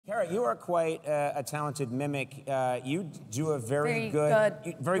Cara, you are quite a talented mimic. You do a very good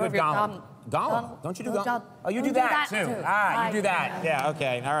Gollum. Gollum? Don't you do Gollum? Oh, you do that too. Ah, you do that. Yeah,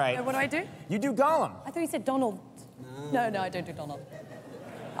 okay, all right. What do I do? You do Gollum. I thought you said Donald. No, I don't do Donald.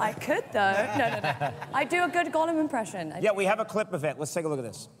 I could, though. No. I do a good Gollum impression. Yeah, we have a clip of it. Let's take a look at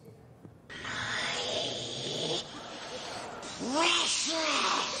this.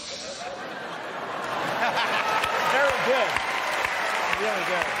 Very good. Really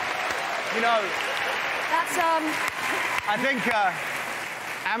good. You know, that's, I think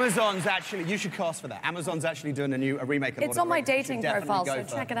Amazon's actually, you should cast for that. Amazon's actually doing a remake of It's on my dating profile, so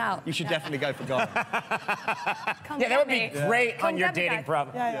check it out. You should definitely go for Gollum. Yeah, that would be great on your dating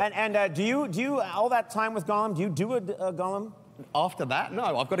profile. And do you, all that time with Gollum, do you do a Gollum? After that,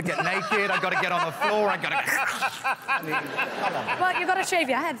 no. I've got to get naked, I've got to get on the floor, I've got to... I mean, come on. Well, you've got to shave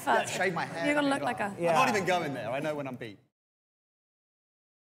your head first. Yeah, shave my head. You're going to look like a... I'm not even going there. I know when I'm beat.